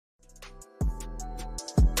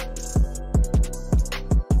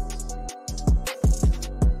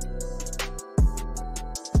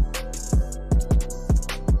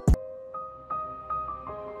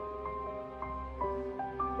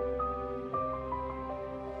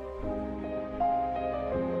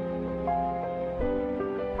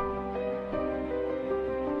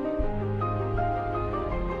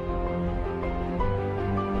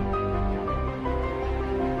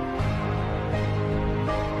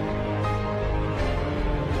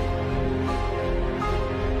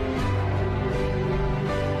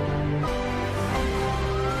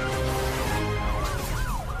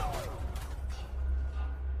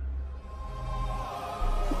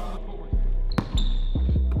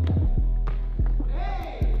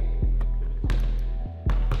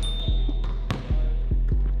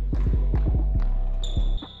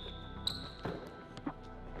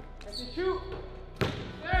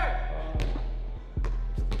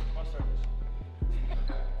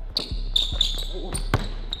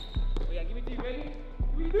yeah, give me 3, baby.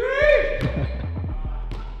 Give me 3!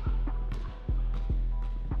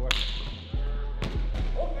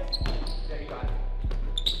 There you got it.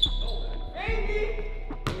 Baby!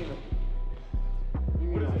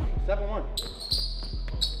 What is it? 7-1.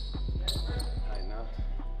 I know.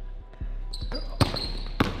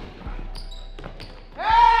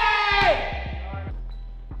 Hey!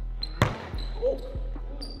 Oh.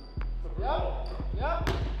 Yep.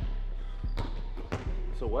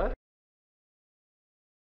 So what?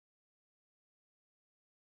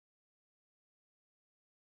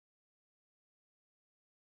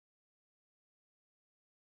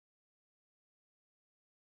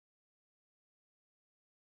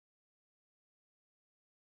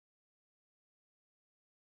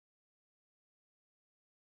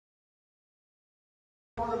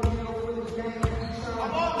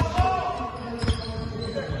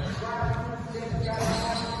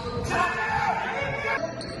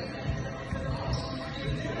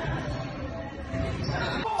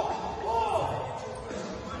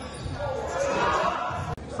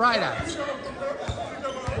 Fry that.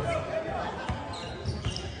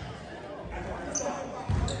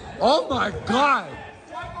 Oh my God.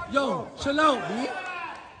 Yo, chill out, B.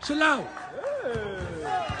 Chill out.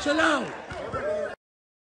 Chill out.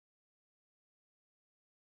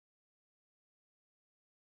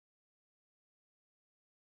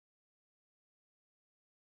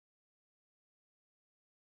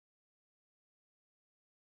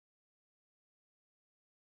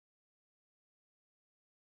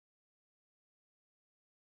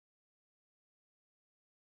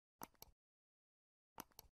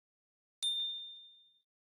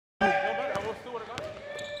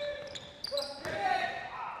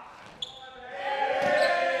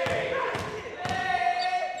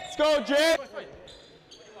 Let's go, Jay!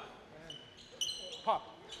 Pop.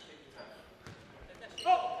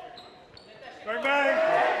 Bang, bang!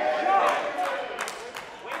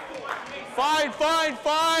 Fine!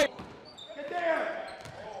 Get there!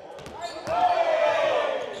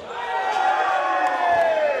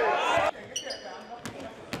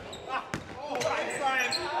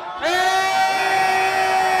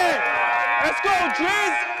 Hey! Let's go,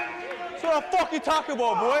 Jizz! That's what the fuck you talking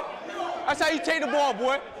about, boy. That's how you take the ball,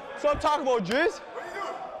 boy. That's what I'm talking about, Jizz.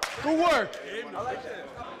 Good work. I like that.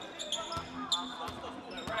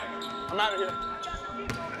 I'm out of here.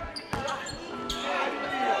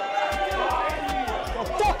 What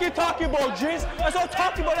the fuck you talking about, Jizz? That's what I'm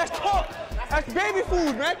talking about. That's talk. That's baby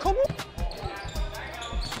food, man. Come on.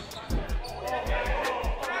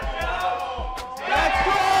 Let's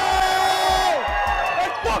go!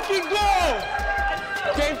 Let's fucking go!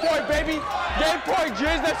 Game point, baby. Game point,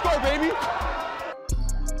 Jizz. Let's go, baby.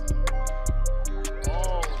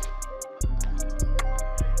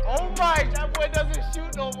 Oh my, that boy doesn't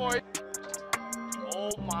shoot no more.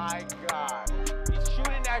 Oh my God. He's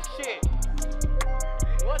shooting that shit.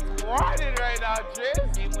 What's running right now,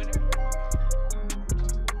 Jizz? Game winner.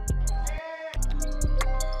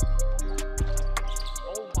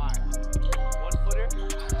 Oh my. 1-footer.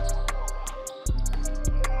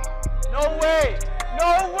 No way.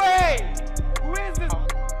 No way. Who is this?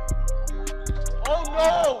 Oh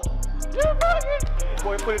no. You're fucking.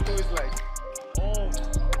 Boy, put it through his legs. Oh.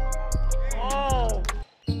 Oh!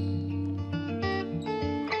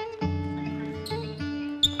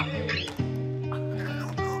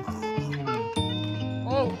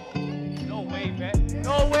 Oh! No way, man.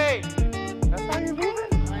 No way! That's how you move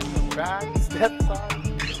it? Nice back, step side.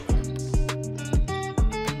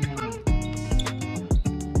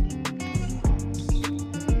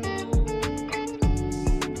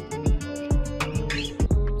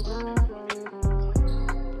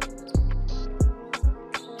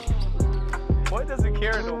 Boy doesn't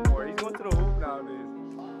care no more. He's going to the hoop nowadays.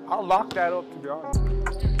 I'll lock that up, to be honest.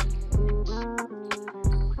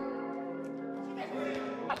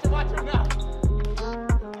 Watch him now.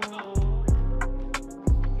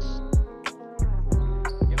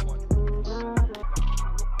 Get one.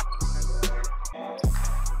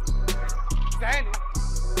 Standing.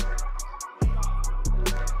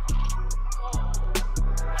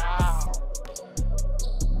 Wow.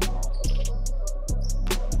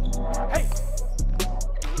 Hey.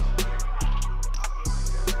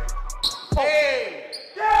 Hey!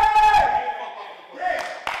 Yeah! Yeah!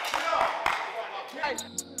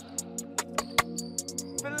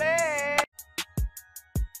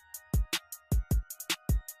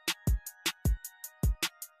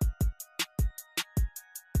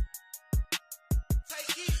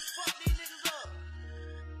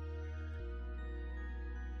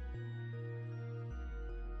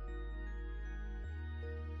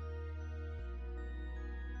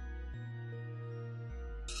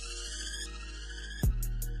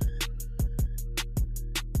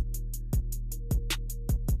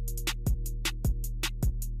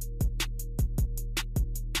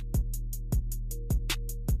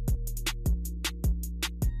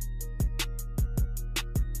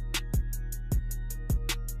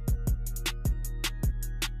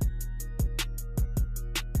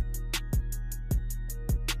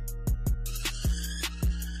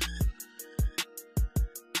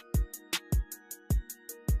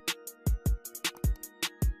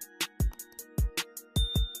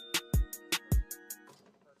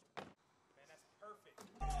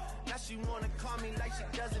 wanna call me like she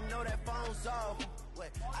doesn't know that phone's off.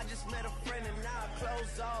 Wait, I just met a friend and now I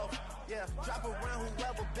close off. Yeah, drop around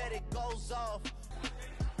whoever bet it goes off.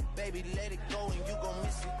 Baby, let it go and you gon'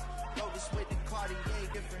 miss it. Go this with the Cartier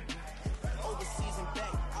different. Overseas and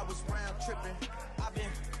back, I was round tripping. I've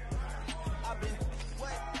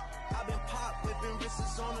been pop whipping,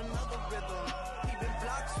 wrists on another rhythm. He been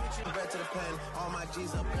block switching, red to the pen. All my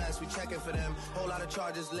G's are blessed, we checking for them. Whole lot of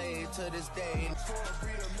charges laid to this day.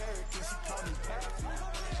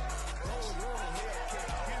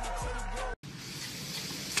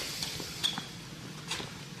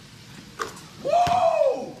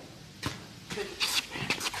 Woo!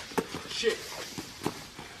 Shit.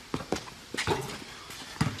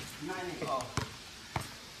 Oh.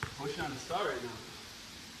 Pushing on the star right now.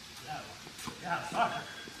 Yeah, star.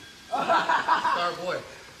 Star boy.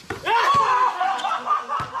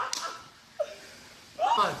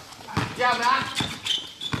 Come on. Yeah, man.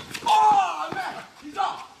 Oh, man. He's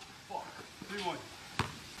off. Fuck. 3-1.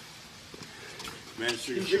 Man,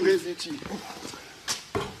 sugar isn't cheap.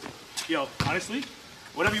 Yo, honestly,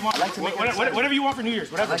 whatever you want. Whatever you want for New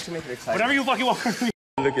Year's. Whatever. I like to make it exciting. Whatever you fucking want for New Year's.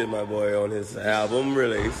 Look at my boy on his album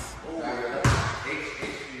release.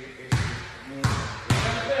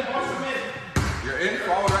 You're in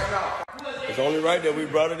fall right now. It's only right that we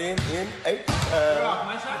brought it in 8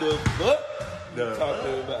 times. The book the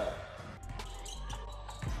talking about.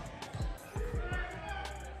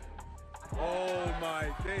 Oh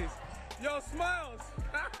my days. Yo, Smiles.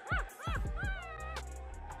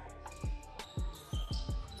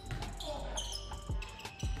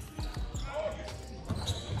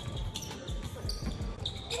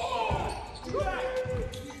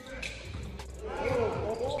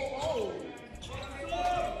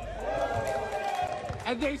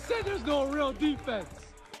 And they said there's no real defense.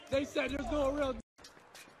 They said there's no real.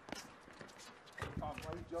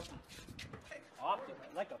 Often,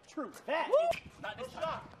 like a true bat. Not this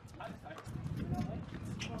time. Not this time.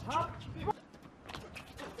 Hop.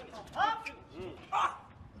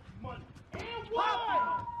 Hop. Money. And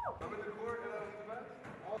one.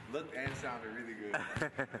 Looked and sounded really good.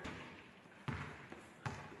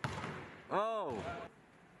 Oh.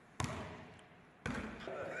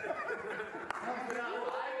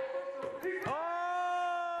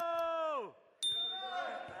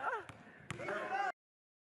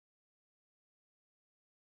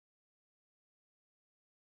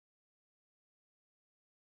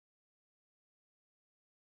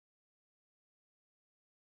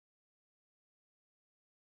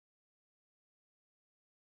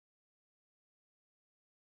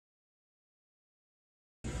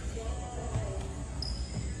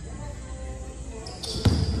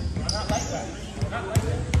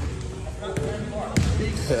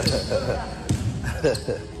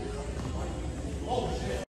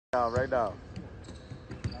 Right now.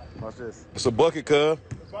 Watch this. It's a bucket, cuz.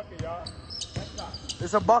 Bucket, y'all.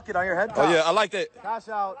 It's a bucket on your head top. Oh, yeah, I like that. Cash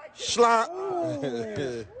out. Slap.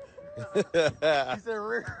 He said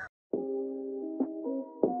rear.